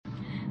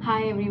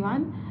Hi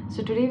everyone.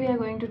 So today we are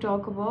going to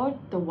talk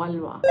about the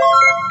vulva.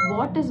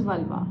 What is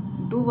vulva?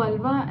 Do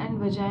vulva and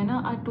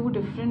vagina are two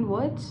different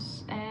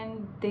words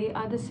and they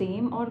are the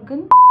same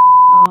organ?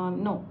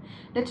 No.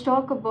 Let's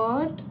talk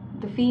about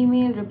the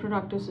female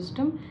reproductive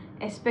system,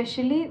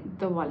 especially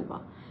the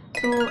vulva.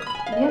 So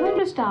we are going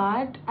to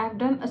start. I've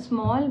done a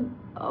small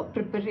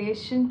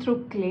preparation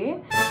through clay.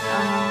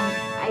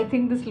 I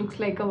think this looks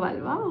like a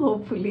vulva,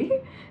 hopefully.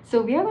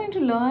 So we are going to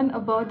learn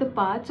about the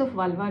parts of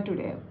vulva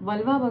today.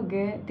 Vulva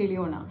ಬಗ್ಗೆ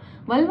ತಿಳಿಯೋಣ.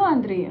 Vulva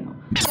ಅಂದ್ರೆ ಏನು?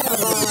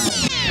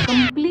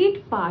 Complete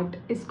part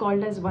is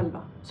called as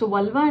vulva. So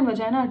vulva and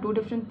vagina are two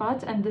different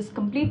parts and this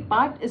complete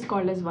part is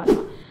called as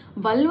vulva.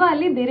 Vulva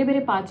alli bere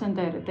bere parts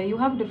anta irutte. You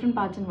have different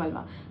parts in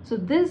vulva. So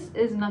this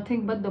is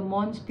nothing but the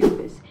Mons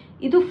Pubis.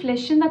 Idu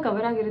flesh inda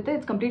cover agirutte.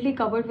 It's completely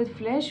covered with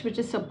flesh which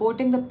is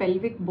supporting the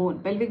pelvic bone.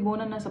 Pelvic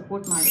bone anna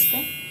support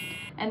ಮಾಡುತ್ತೆ.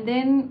 And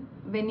then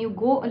when you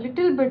go a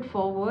little bit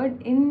forward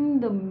in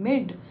the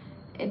mid,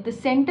 at the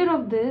center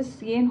of this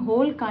yen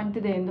hole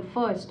kantide in the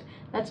first,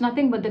 that's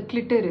nothing but the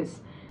clitoris.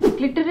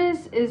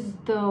 Clitoris is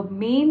the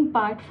main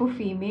part for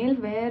female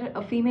where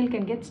a female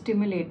can get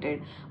stimulated.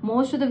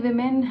 Most of the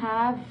women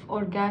have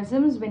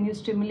orgasms when you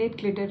stimulate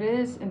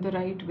clitoris in the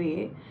right way.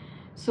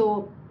 So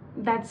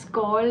that's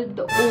called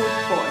the O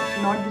spot,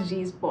 not the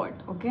G spot.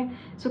 Okay,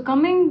 so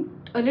coming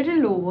a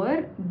little over,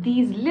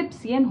 these lips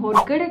yen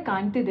ಹೊರಗಡೆ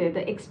ಕಾಣ್ತಿದೆ,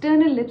 the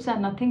external lips are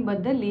nothing but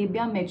the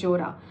labia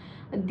majora.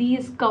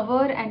 These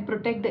cover and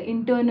protect the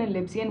internal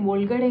lips. yen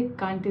ಒಳಗಡೆ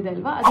ಕಾಣ್ತಿದೆ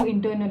ಅಲ್ವಾ, ಅದು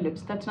internal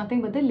lips. That's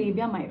nothing but the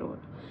labia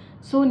majora.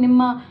 So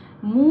ನಿಮ್ಮ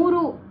ಮೂರು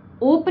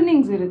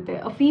openings irutte.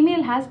 A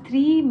female has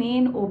three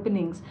main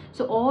openings.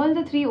 So all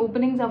the three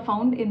openings are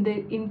found in the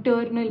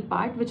internal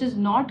part, which is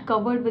not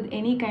covered with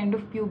any kind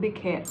of pubic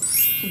hair.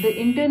 So the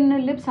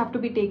internal lips have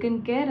to be taken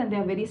care and they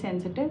are very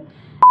sensitive.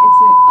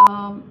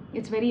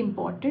 It's very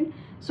important.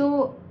 So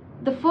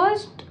the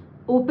first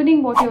opening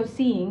what you're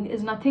seeing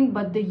is nothing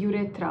but the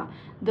urethra.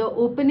 The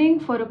opening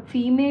for a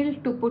female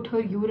to put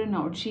her urine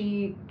out. She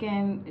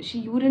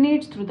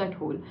urinates through that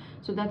hole.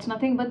 So that's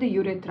nothing but the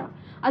urethra.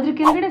 Adra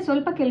kelgade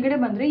solpa kelgade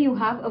bandre you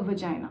have a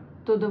vagina.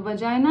 So the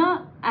vagina,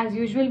 as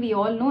usual, we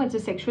all know it's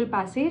a sexual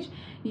passage.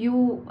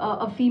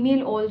 A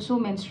female also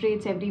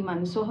menstruates every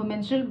month. So her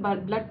menstrual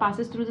blood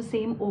passes through the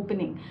same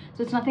opening.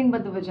 So it's nothing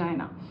but the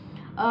vagina.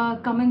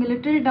 Coming a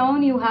little down,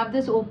 you have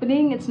this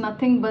opening. It's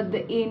nothing but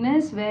the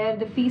anus where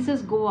the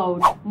feces go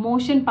out.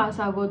 Motion pass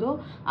agodo,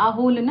 a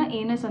hole in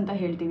anus anta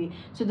heltivi.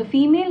 So the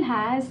female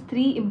has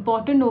three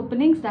important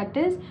openings, that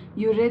is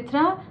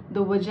urethra,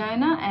 the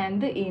vagina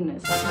and the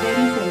anus.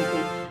 Very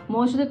simple.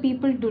 Most of the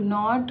people do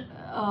not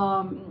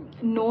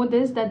know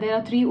this, that there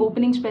are three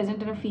openings present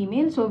in a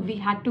female. So we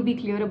had to be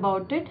clear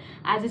about it.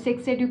 As a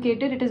sex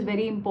educator, it is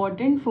very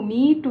important for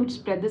me to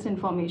spread this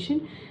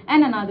information.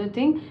 And another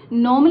thing,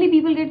 normally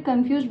people get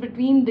confused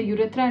between the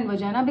urethra and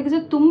vagina because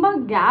a tumba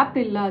gap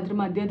illa adra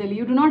madhyadalli.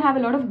 You do not have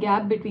a lot of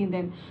gap between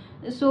them.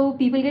 So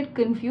people get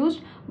confused,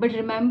 but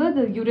remember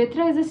the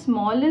urethra is the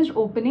smallest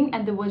opening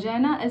and the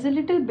vagina is a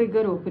little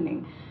bigger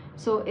opening.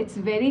 So it's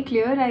very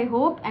clear, I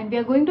hope, and we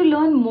are going to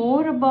learn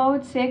more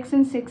about sex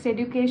and sex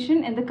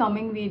education in the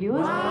coming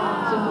videos.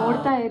 Wow. So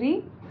nodta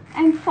iri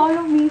and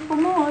follow me for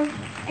more.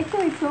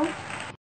 XOXO.